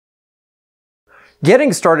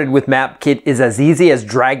Getting started with MapKit is as easy as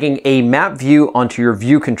dragging a map view onto your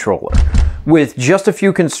view controller. With just a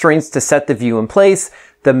few constraints to set the view in place,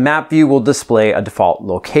 the map view will display a default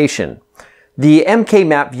location. The MK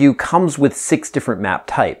map view comes with 6 different map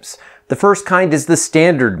types. The first kind is the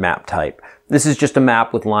standard map type. This is just a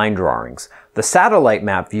map with line drawings. The satellite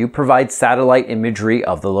map view provides satellite imagery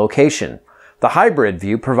of the location. The hybrid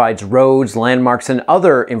view provides roads, landmarks, and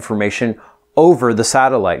other information over the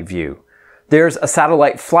satellite view. There's a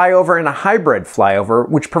satellite flyover and a hybrid flyover,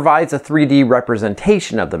 which provides a 3D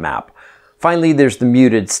representation of the map. Finally, there's the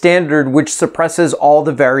muted standard, which suppresses all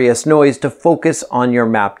the various noise to focus on your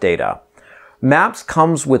map data. Maps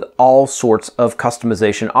comes with all sorts of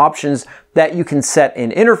customization options that you can set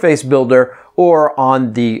in Interface Builder or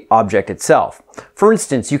on the object itself. For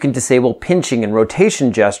instance, you can disable pinching and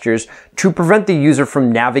rotation gestures to prevent the user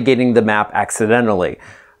from navigating the map accidentally.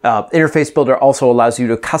 Interface Builder also allows you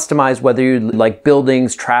to customize whether you like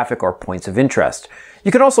buildings, traffic, or points of interest.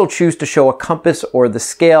 You can also choose to show a compass or the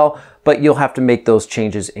scale, but you'll have to make those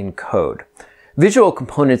changes in code. Visual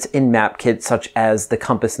components in MapKit, such as the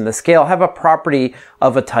compass and the scale, have a property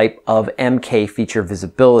of a type of MK feature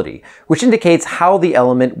visibility, which indicates how the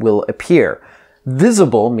element will appear.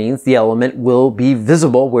 Visible means the element will be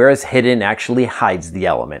visible, whereas hidden actually hides the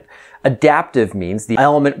element. Adaptive means the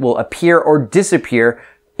element will appear or disappear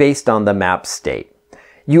based on the map state.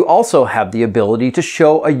 You also have the ability to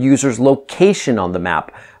show a user's location on the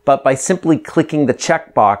map, but by simply clicking the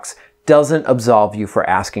checkbox doesn't absolve you for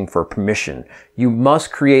asking for permission. You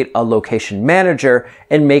must create a location manager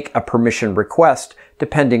and make a permission request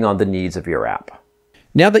depending on the needs of your app.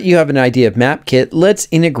 Now that you have an idea of MapKit, let's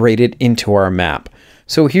integrate it into our map.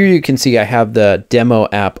 So here you can see I have the demo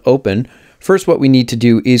app open. First, what we need to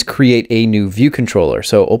do is create a new view controller.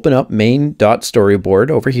 So open up main.storyboard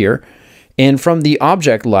over here. And from the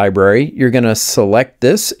object library, you're going to select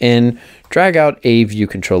this and drag out a view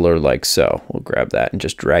controller like so. We'll grab that and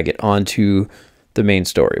just drag it onto the main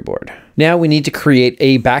storyboard. Now we need to create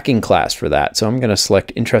a backing class for that. So I'm going to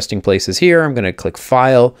select interesting places here. I'm going to click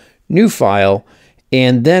File, New File,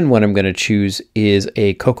 and then what I'm going to choose is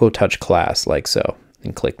a Cocoa Touch class like so.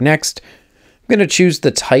 And click Next. I'm going to choose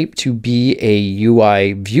the type to be a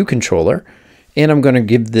UI view controller. And I'm going to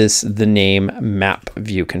give this the name Map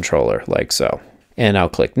View Controller, like so. And I'll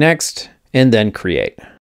click Next, and then Create.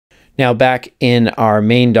 Now back in our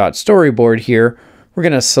main.storyboard here, we're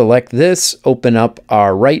going to select this, open up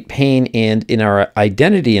our right pane, and in our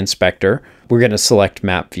Identity Inspector, we're going to select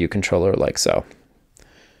Map View Controller, like so.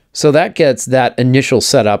 So that gets that initial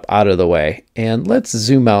setup out of the way. And let's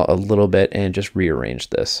zoom out a little bit and just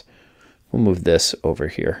rearrange this. We'll move this over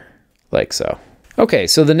here, like so. Okay,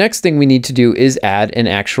 so the next thing we need to do is add an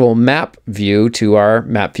actual map view to our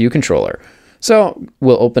map view controller. So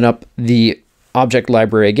we'll open up the object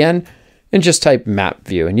library again and just type map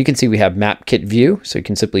view. And you can see we have MapKit view, so you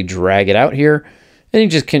can simply drag it out here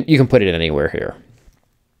and you can put it anywhere here.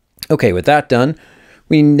 Okay, with that done,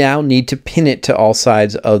 we now need to pin it to all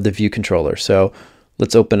sides of the view controller. So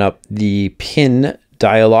let's open up the pin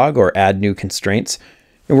dialog or add new constraints.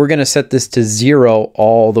 And we're going to set this to 0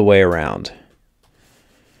 all the way around.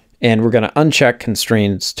 And we're going to uncheck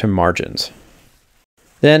constraints to margins.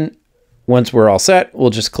 Then once we're all set,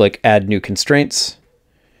 we'll just click Add New Constraints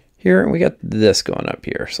here. And we got this going up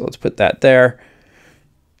here. So let's put that there.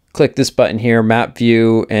 Click this button here, Map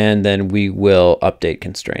View, and then we will update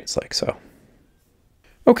constraints like so.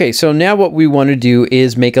 Okay, so now what we want to do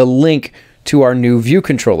is make a link to our new view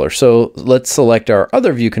controller. So let's select our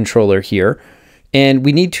other view controller here. And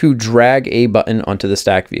we need to drag a button onto the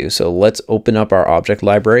stack view. So let's open up our object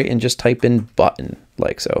library and just type in button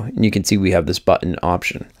like so. And you can see we have this button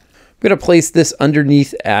option. I'm going to place this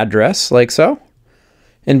underneath address like so.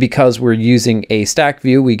 And because we're using a stack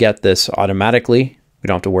view, we get this automatically. We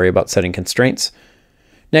don't have to worry about setting constraints.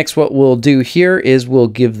 Next, what we'll do here is we'll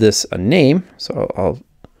give this a name. So I'll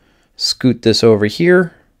scoot this over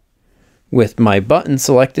here. With my button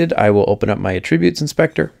selected, I will open up my attributes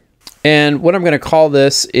inspector. And what I'm going to call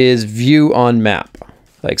this is view on map,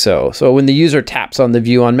 like so. So when the user taps on the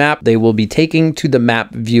view on map, they will be taken to the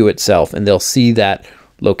map view itself and they'll see that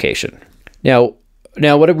location. Now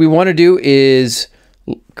what we want to do is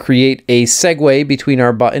create a segue between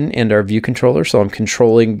our button and our view controller. So I'm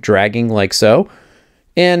dragging like so.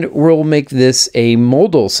 And we'll make this a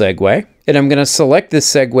modal segue. And I'm going to select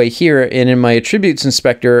this segue here. And in my attributes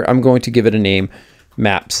inspector, I'm going to give it a name,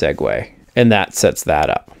 map segue. And that sets that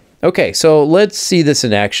up. Okay, so let's see this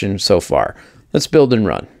in action so far. Let's build and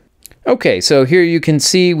run. Okay, so here you can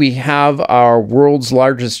see we have our world's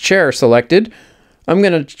largest chair selected. I'm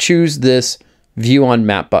going to choose this view on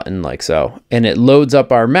map button like so, and it loads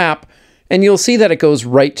up our map, and you'll see that it goes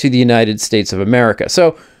right to the United States of America.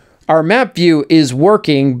 So our map view is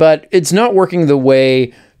working, but it's not working the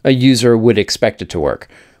way a user would expect it to work.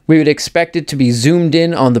 We would expect it to be zoomed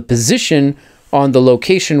in on the position on the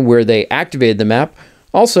location where they activated the map.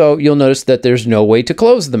 Also, you'll notice that there's no way to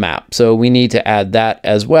close the map, so we need to add that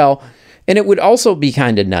as well. And it would also be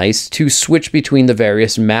kind of nice to switch between the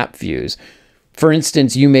various map views. For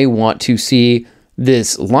instance, you may want to see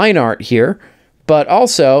this line art here, but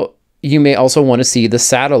also you may also want to see the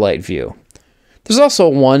satellite view. There's also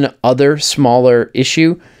one other smaller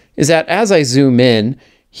issue, is that as I zoom in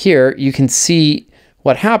here, you can see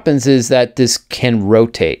what happens is that this can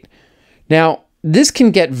rotate. Now, this can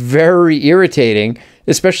get very irritating,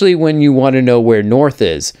 especially when you want to know where north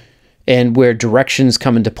is and where directions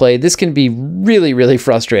come into play. This can be really, really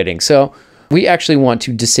frustrating. So we actually want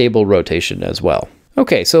to disable rotation as well.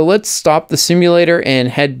 Okay, so let's stop the simulator and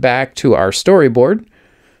head back to our storyboard.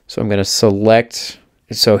 So I'm going to select,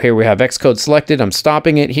 so here we have Xcode selected. I'm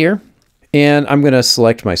stopping it here, and I'm going to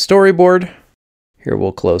select my storyboard. Here,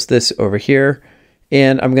 we'll close this over here,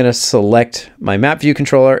 and I'm going to select my map view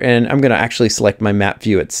controller, and I'm going to actually select my map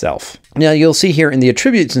view itself. Now you'll see here in the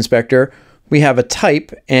attributes inspector, we have a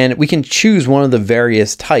type, and we can choose one of the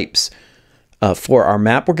various types for our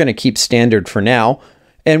map. We're going to keep standard for now.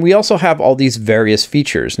 And we also have all these various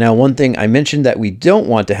features. Now, one thing I mentioned that we don't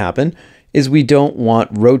want to happen is we don't want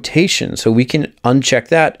rotation. So we can uncheck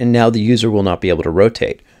that, and now the user will not be able to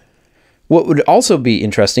rotate. What would also be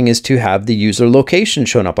interesting is to have the user location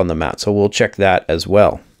shown up on the map. So we'll check that as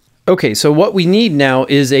well. Okay, so what we need now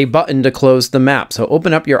is a button to close the map. So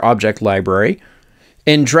open up your object library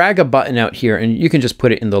and drag a button out here, and you can just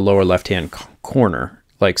put it in the lower left-hand corner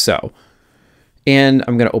like so. And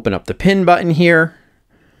I'm going to open up the pin button here,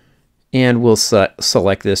 and we'll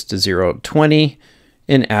select this to 0 to 20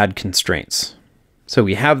 and add constraints. So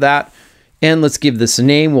we have that, and let's give this a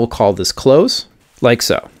name. We'll call this close, like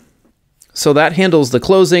so. So that handles the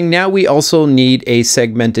closing. Now we also need a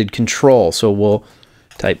segmented control. So we'll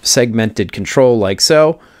type segmented control like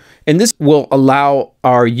so. And this will allow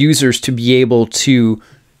our users to be able to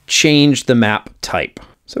change the map type.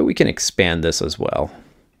 So we can expand this as well,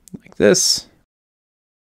 like this.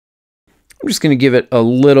 I'm just going to give it a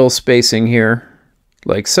little spacing here,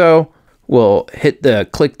 like so. We'll click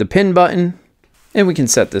the pin button, and we can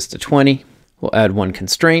set this to 20. We'll add one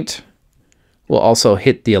constraint. We'll also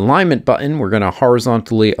hit the alignment button. We're going to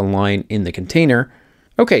horizontally align in the container.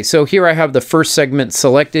 Okay, so here I have the first segment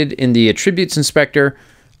selected in the attributes inspector.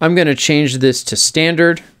 I'm going to change this to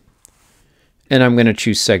standard, and I'm going to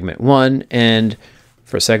choose segment 1. And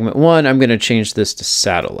for segment 1, I'm going to change this to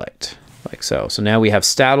satellite, like so. So now we have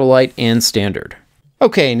satellite and standard.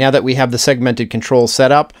 Okay, now that we have the segmented control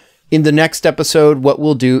set up, in the next episode, what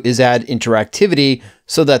we'll do is add interactivity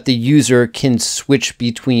so that the user can switch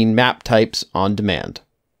between map types on demand.